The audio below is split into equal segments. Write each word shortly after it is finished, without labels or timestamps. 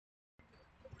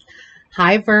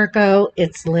Hi Virgo,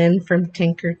 it's Lynn from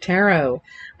Tinker Tarot.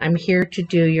 I'm here to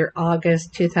do your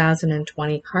August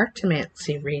 2020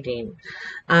 Cartomancy reading.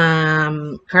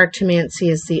 Cartomancy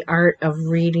is the art of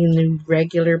reading the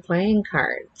regular playing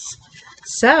cards.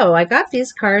 So I got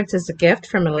these cards as a gift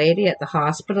from a lady at the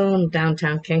hospital in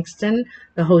downtown Kingston,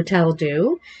 the Hotel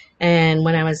Do. And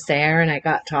when I was there and I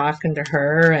got talking to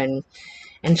her and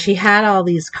she had all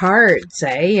these cards,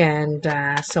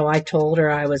 so I told her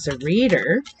I was a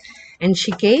reader. And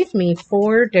she gave me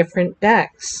 4 different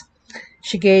decks.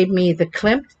 She gave me the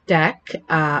Klimt deck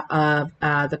of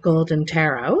the Golden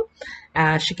Tarot.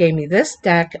 She gave me this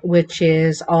deck, which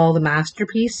is all the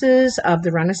masterpieces of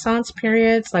the Renaissance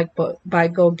periods, like by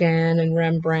Gauguin and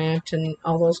Rembrandt and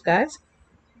all those guys.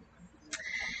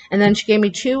 And then she gave me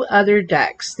 2 other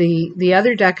decks. The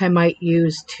other deck I might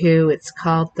use too. It's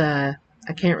called I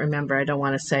can't remember. I don't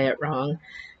want to say it wrong.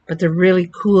 But they're really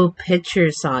cool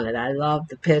pictures on it. I love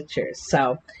the pictures.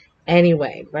 So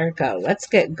anyway, Virgo, let's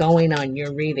get going on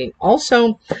your reading.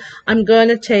 Also, I'm going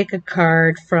to take a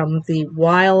card from the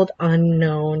Wild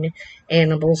Unknown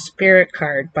Animal Spirit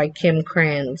card by Kim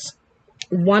Krans.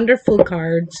 Wonderful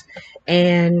cards.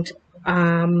 And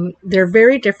they're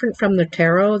very different from the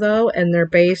tarot, though. And they're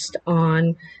based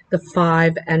on the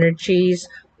 5 energies: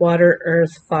 water,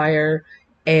 earth, fire,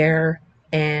 air,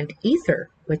 and ether,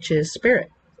 which is spirit.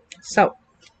 So,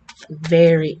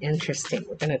 very interesting.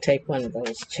 We're going to take one of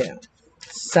those too.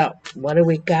 So, what do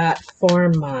we got for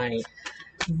my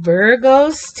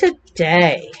Virgos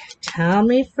today? Tell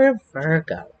me for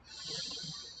Virgo.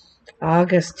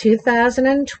 August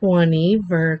 2020,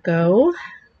 Virgo.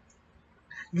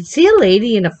 I can see a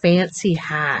lady in a fancy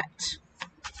hat.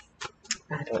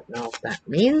 I don't know if that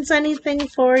means anything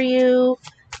for you.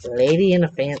 Lady in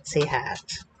a fancy hat.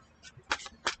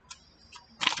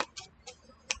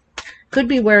 Could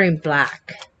be wearing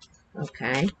black.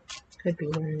 Okay. Could be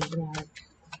wearing black.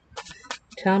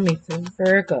 Tell me for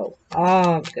Virgo.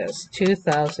 August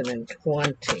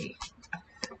 2020.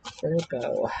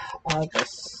 Virgo.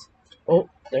 August. Oh,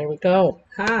 there we go.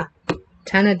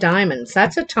 10 of diamonds.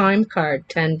 That's a time card.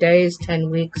 10 days, 10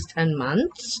 weeks, 10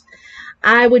 months.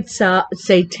 I would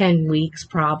say 10 weeks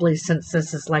probably, since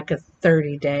this is like a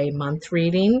 30-day month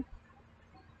reading.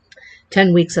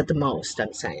 10 weeks at the most,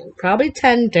 I'm saying. Probably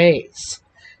 10 days.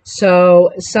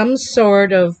 So some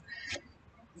sort of,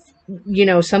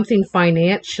 something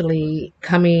financially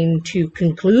coming to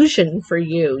conclusion for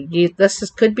you.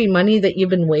 Could be money that you've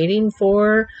been waiting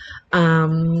for,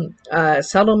 settlement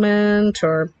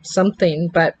or something.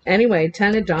 But anyway,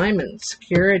 10 of diamonds,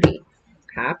 security,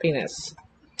 happiness.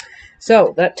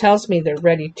 So that tells me they're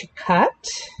ready to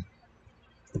cut.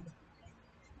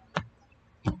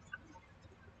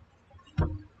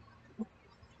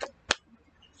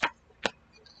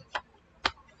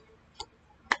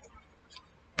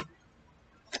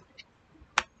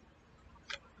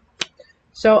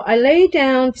 So I lay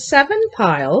down 7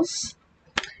 piles,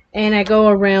 and I go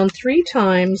around 3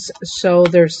 times, so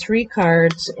there's 3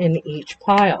 cards in each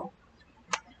pile.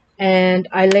 And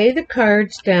I lay the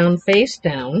cards down face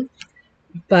down,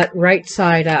 but right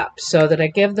side up, so that I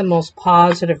give the most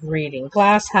positive reading.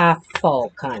 Glass half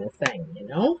full kind of thing,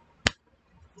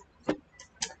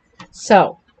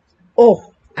 So,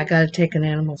 I got to take an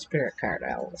animal spirit card.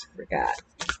 I almost forgot.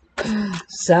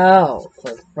 So,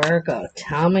 for Virgo,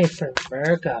 tell me for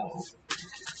Virgo.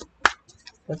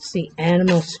 What's the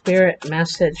animal spirit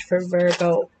message for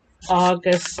Virgo?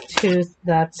 August 2,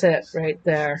 that's it right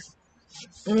there.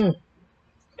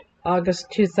 August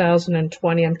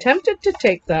 2020. I'm tempted to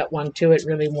take that one too. It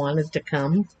really wanted to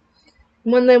come.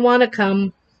 When they want to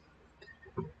come,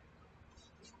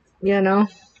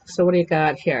 So what do you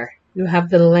got here? You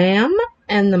have the lamb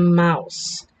and the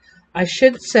mouse. I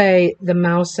should say the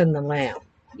mouse and the lamb.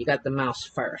 You got the mouse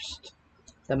first.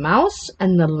 The mouse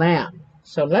and the lamb.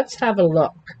 So let's have a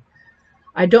look.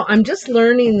 I'm just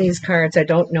learning these cards. I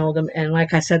don't know them. And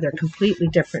like I said, they're completely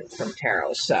different from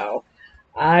tarot. So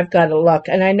I've got to look.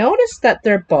 And I noticed that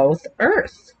they're both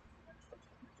earth.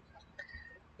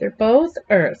 They're both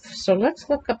earth. So let's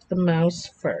look up the mouse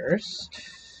first.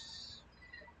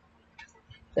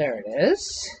 There it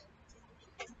is.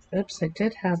 Oops, I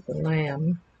did have the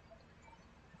lamb.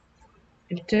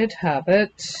 It did have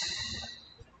it.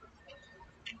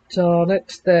 So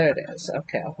there it is.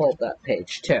 Okay, I'll hold that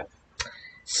page too.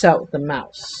 So, the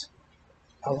mouse.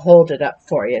 I'll hold it up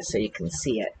for you so you can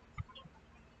see it.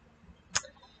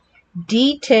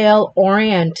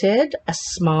 Detail-oriented,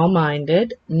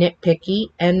 small-minded, nitpicky,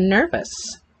 and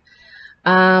nervous.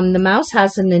 The mouse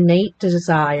has an innate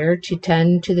desire to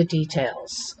tend to the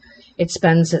details. It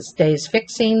spends its days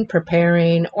fixing,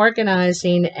 preparing,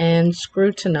 organizing, and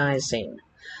scrutinizing.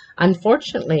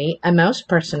 Unfortunately, a mouse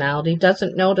personality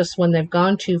doesn't notice when they've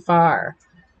gone too far.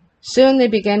 Soon they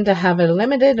begin to have a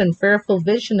limited and fearful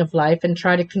vision of life and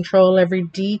try to control every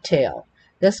detail.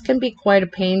 This can be quite a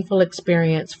painful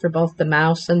experience for both the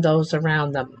mouse and those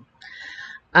around them.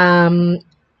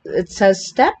 It says,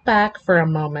 step back for a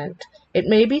moment. It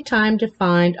may be time to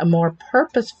find a more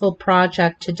purposeful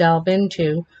project to delve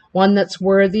into, one that's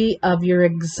worthy of your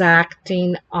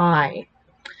exacting eye.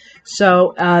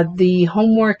 So the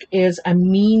homework is a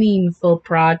meaningful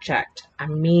project,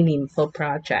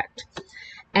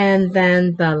 And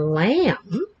then the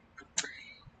lamb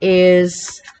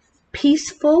is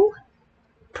peaceful,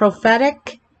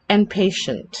 prophetic, and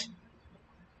patient.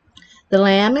 The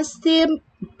lamb is the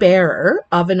bearer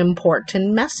of an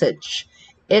important message.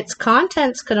 Its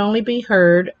contents can only be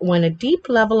heard when a deep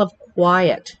level of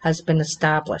quiet has been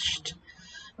established.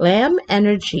 Lamb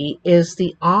energy is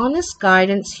the honest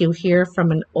guidance you hear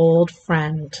from an old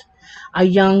friend, a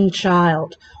young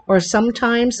child, or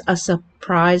sometimes a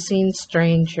surprising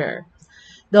stranger.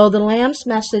 Though the lamb's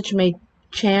message may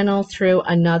channel through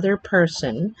another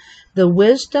person, the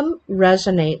wisdom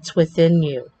resonates within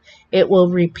you. It will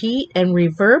repeat and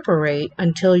reverberate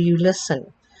until you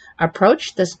listen.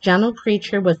 Approach this gentle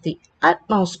creature with the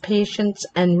utmost patience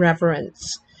and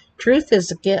reverence. Truth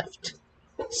is a gift.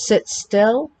 Sit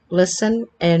still, listen,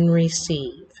 and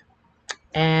receive.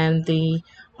 And the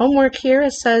homework here,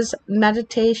 it says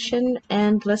meditation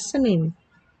and listening.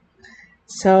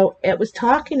 So it was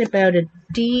talking about a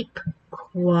deep,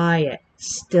 quiet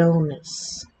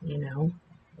stillness,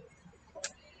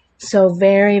 So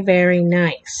very, very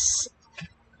nice.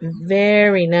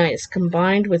 Very nice.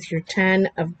 Combined with your 10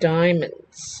 of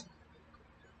diamonds,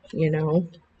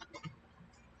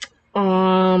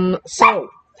 So,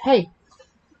 hey,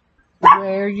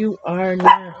 where you are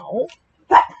now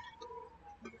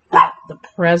at the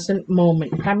present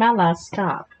moment. Carmela,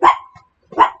 stop.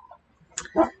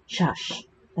 Shush.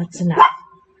 That's enough.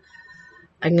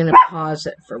 I'm going to pause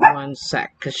it for 1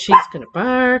 sec because she's going to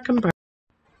bark and bark.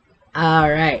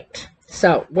 All right.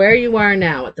 So, where you are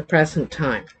now at the present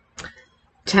time.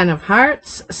 10 of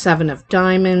hearts, 7 of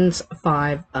diamonds,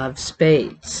 5 of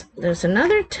spades. There's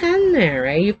another 10 there,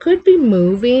 eh? You could be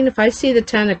moving. If I see the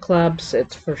 10 of clubs,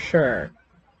 it's for sure.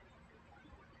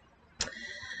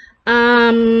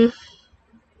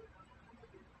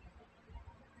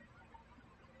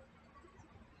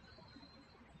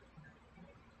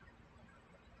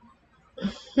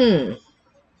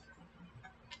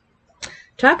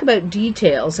 Talk about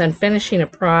details and finishing a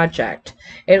project.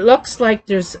 It looks like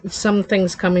there's some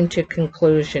things coming to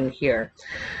conclusion here.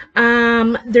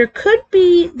 There could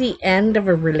be the end of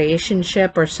a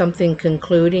relationship or something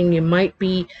concluding. You might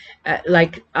be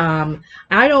I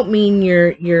don't mean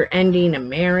you're ending a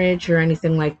marriage or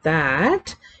anything like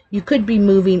that. You could be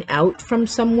moving out from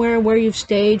somewhere where you've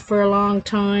stayed for a long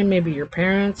time, maybe your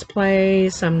parents'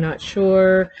 place, I'm not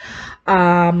sure.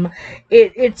 I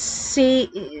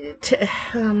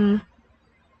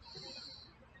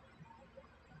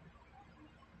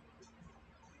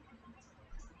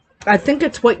think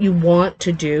it's what you want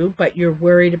to do, but you're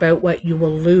worried about what you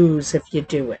will lose if you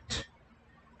do it.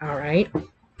 All right.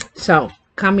 So,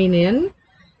 coming in,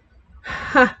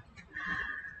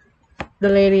 the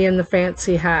lady in the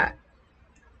fancy hat.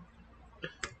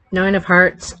 9 of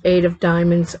hearts, 8 of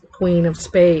diamonds, Queen of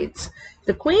spades.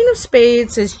 The Queen of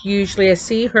spades is usually, I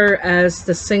see her as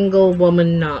the single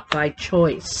woman not by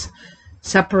choice.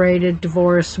 Separated,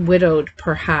 divorced, widowed,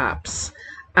 perhaps.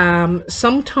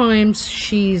 Sometimes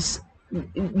she's,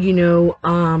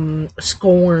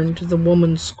 scorned, the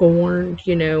woman scorned,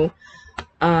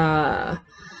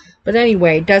 But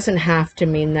anyway, it doesn't have to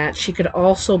mean that. She could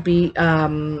also be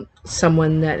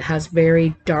someone that has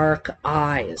very dark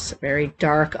eyes, very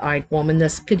dark-eyed woman.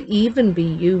 This could even be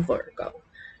you, Virgo.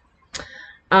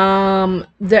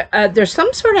 There's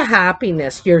some sort of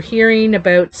happiness. You're hearing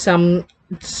about someone's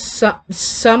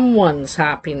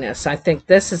happiness. I think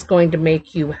this is going to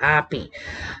make you happy.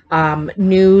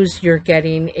 News you're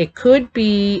getting. It could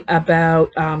be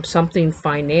about something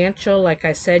financial. Like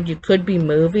I said, you could be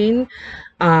moving.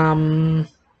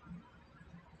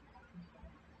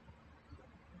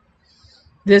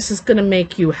 This is going to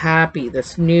make you happy,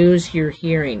 this news you're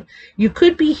hearing. You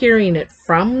could be hearing it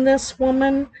from this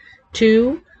woman,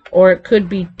 too, or it could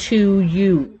be to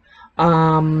you.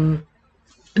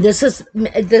 This is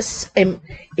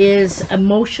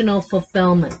emotional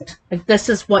fulfillment. Like, this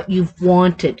is what you've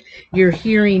wanted. You're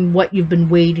hearing what you've been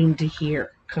waiting to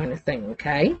hear, kind of thing,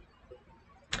 okay?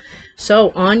 So,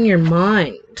 on your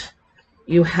mind,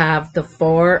 You have the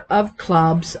 4 of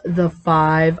clubs, the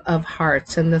 5 of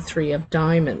hearts, and the 3 of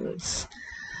diamonds.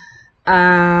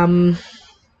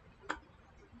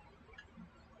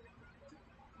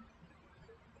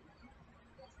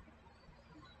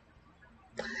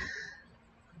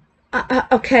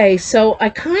 Okay, so I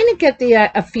kind of get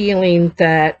a feeling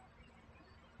that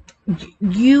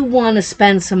you want to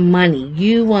spend some money.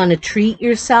 You want to treat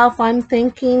yourself, I'm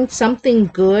thinking. Something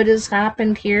good has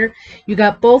happened here. You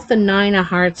got both the 9 of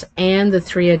hearts and the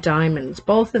 3 of diamonds.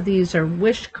 Both of these are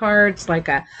wish cards, like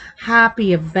a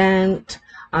happy event.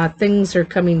 Things are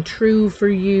coming true for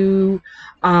you.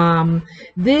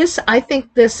 I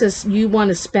think this is, you want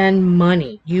to spend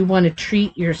money. You want to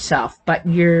treat yourself, but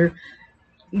you're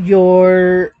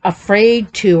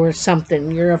afraid to, or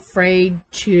something. You're afraid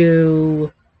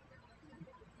to.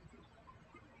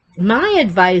 My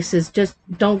advice is just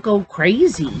don't go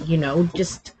crazy,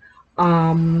 just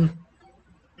don't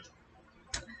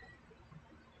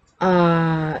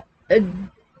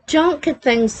get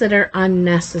things that are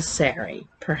unnecessary,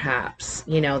 perhaps.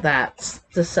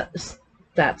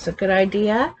 That's a good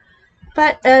idea.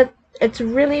 But it's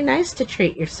really nice to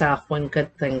treat yourself when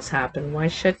good things happen. Why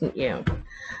shouldn't you?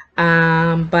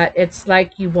 But it's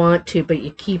like you want to, but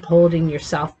you keep holding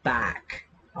yourself back.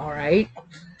 All right.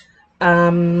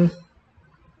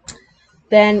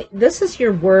 Then this is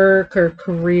your work or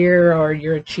career or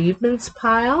your achievements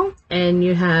pile. And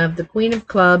you have the Queen of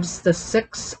Clubs, the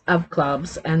 6 of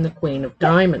Clubs, and the Queen of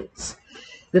Diamonds.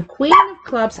 The Queen of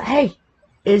Clubs, hey,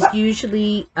 is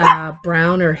usually a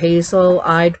brown or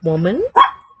hazel-eyed woman.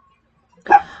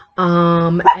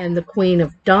 And the Queen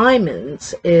of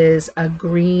Diamonds is a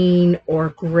green or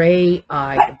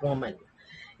gray-eyed woman.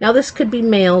 Now, this could be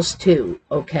males too,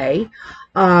 okay?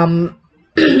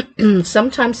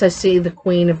 Sometimes I see the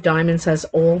Queen of Diamonds as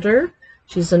older.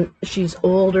 She's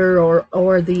older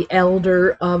or the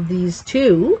elder of these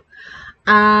two.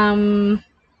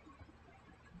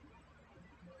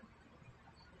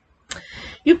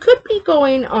 You could be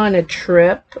going on a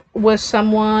trip with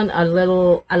someone, a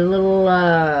little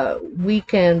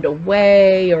weekend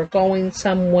away, or going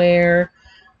somewhere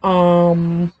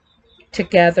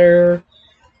together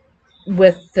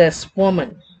with this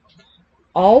woman.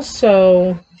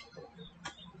 Also,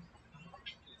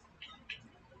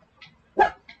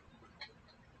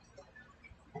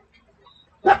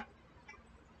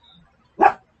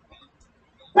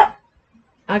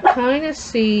 I kind of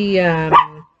see, hey.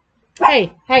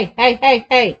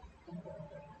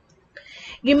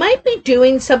 You might be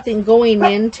doing something, going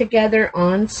in together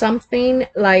on something,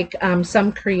 like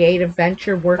some creative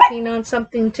venture, working on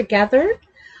something together,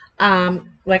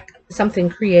 like something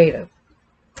creative.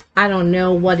 I don't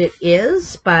know what it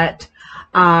is, but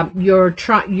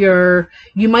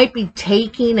you might be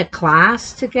taking a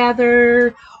class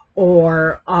together,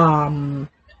 or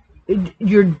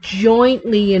you're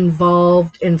jointly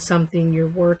involved in something you're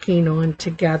working on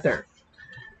together.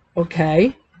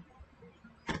 Okay.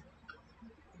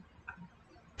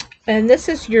 And this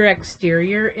is your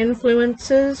exterior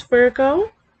influences,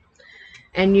 Virgo.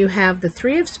 And you have the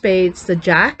 3 of Spades, the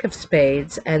Jack of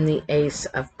Spades, and the Ace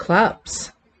of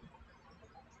Clubs.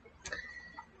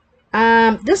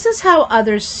 This is how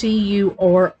others see you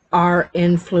or are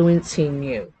influencing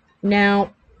you.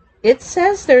 Now, it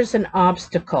says there's an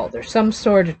obstacle. There's some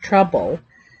sort of trouble.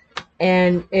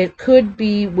 And it could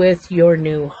be with your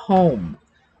new home,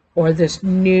 or this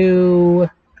new...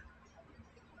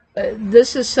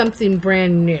 this is something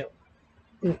brand new.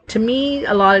 To me,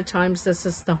 a lot of times this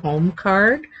is the home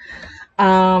card.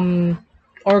 Or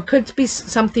it could be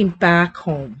something back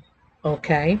home.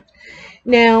 Okay.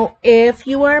 Now, if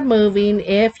you are moving,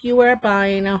 if you are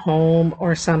buying a home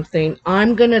or something,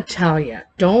 I'm going to tell you,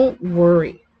 don't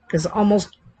worry. Because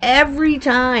almost every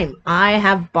time I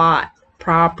have bought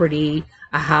property,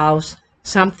 a house,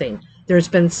 something, there's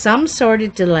been some sort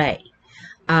of delay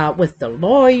with the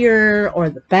lawyer or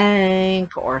the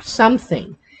bank or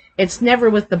something. It's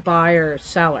never with the buyer or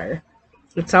seller.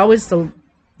 It's always the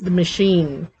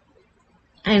machine.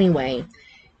 Anyway,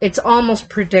 it's almost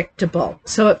predictable.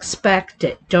 So expect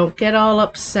it. Don't get all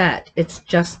upset. It's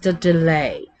just a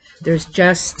delay. There's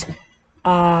just,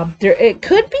 it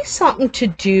could be something to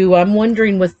do, I'm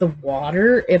wondering, with the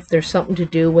water, if there's something to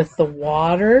do with the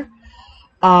water.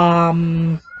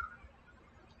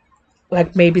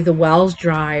 Like maybe the well's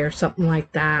dry or something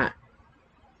like that.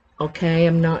 Okay,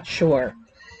 I'm not sure.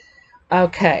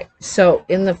 Okay, so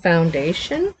in the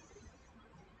foundation,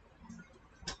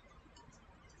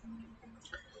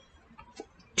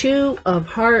 2 of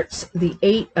Hearts, the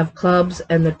 8 of Clubs,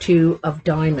 and the 2 of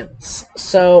Diamonds.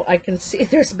 So I can see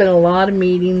there's been a lot of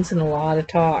meetings and a lot of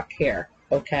talk here.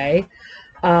 okay?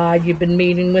 You've been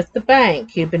meeting with the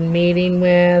bank. You've been meeting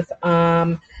with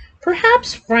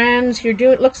perhaps friends.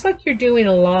 Looks like you're doing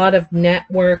a lot of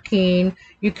networking.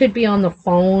 You could be on the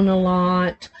phone a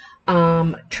lot,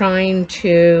 trying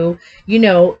to,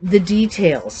 the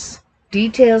details.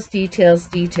 Details, details,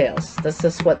 details. This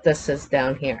is what this is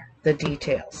down here. The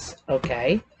details,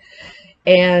 okay?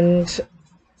 And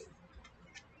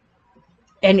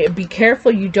be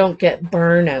careful you don't get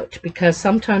burnout, because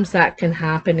sometimes that can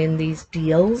happen in these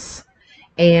deals,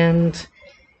 and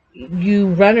you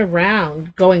run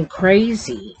around going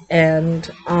crazy, and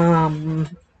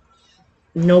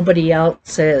nobody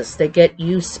else is. They get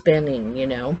you spinning,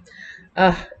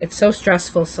 it's so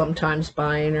stressful sometimes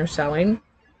buying or selling.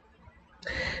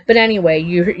 But anyway,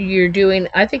 you're doing,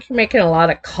 I think you're making a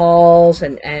lot of calls,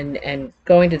 and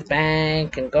going to the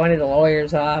bank and going to the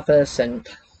lawyer's office and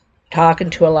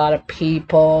talking to a lot of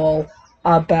people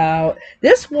about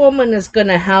this woman is going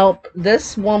to help.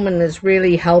 This woman is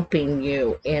really helping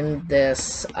you in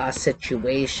this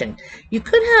situation. You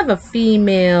could have a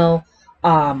female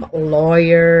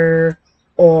lawyer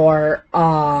or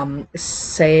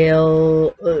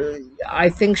sale. I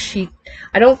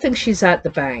don't think she's at the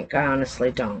bank. I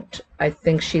honestly don't. I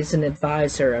think she's an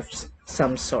advisor of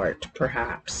some sort,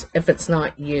 perhaps, if it's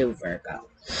not you, Virgo.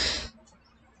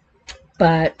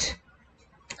 But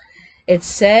it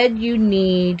said you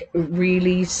need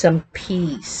really some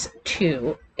peace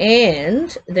too,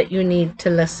 and that you need to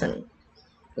listen.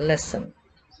 Listen.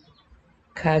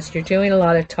 Because you're doing a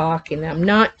lot of talking. I'm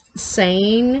not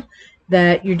saying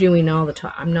that you're doing all the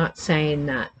talk. I'm not saying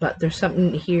that. But there's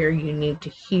something here you need to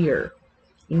hear.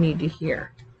 You need to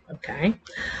hear. Okay?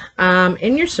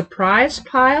 In your surprise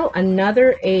pile,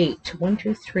 another 8. 1,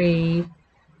 2, 3.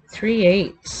 3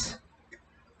 8s.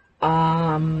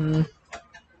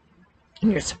 In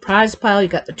your surprise pile, you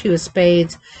got the 2 of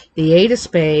spades, the 8 of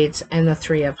spades, and the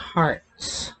 3 of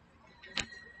hearts.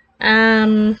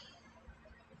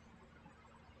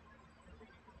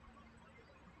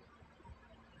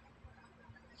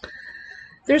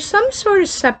 There's some sort of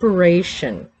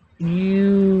separation.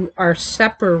 You are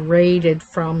separated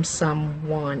from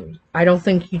someone. I don't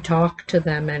think you talk to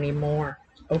them anymore,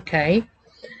 okay?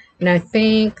 And I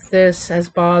think this has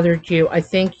bothered you. I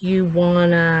think you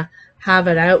want to have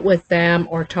it out with them,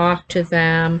 or talk to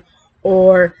them,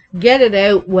 or get it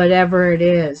out, whatever it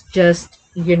is. Just,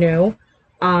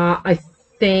 I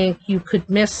think you could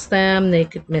miss them. They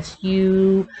could miss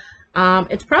you.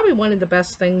 It's probably one of the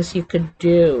best things you could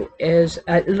do is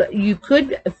you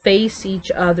could face each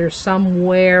other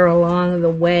somewhere along the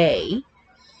way.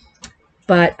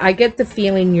 But I get the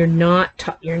feeling you're not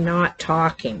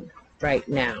talking right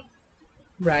now,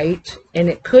 right? And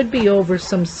it could be over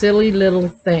some silly little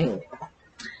thing.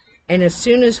 And as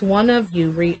soon as one of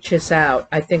you reaches out,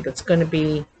 I think it's going to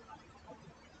be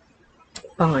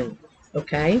fine.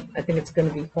 Okay? I think it's going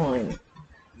to be fine.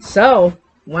 So,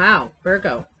 wow,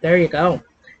 Virgo, there you go.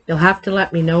 You'll have to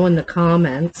let me know in the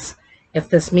comments if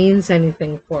this means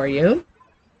anything for you.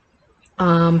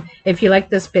 If you like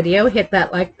this video, hit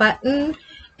that like button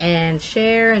and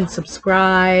share and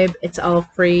subscribe. It's all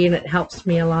free and it helps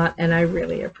me a lot, and I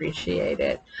really appreciate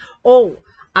it. Oh,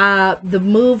 the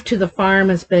move to the farm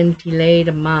has been delayed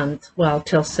a month. Well,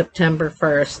 till September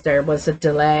 1st. There was a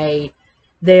delay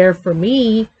there for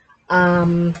me.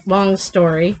 Long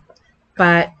story,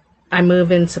 but I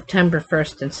move in September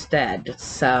 1st instead.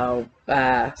 So we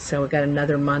got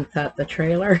another month at the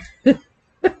trailer.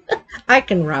 I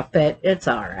can rough it. It's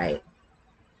all right.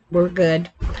 We're good.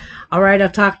 All right, I'll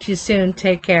talk to you soon.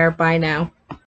 Take care. Bye now.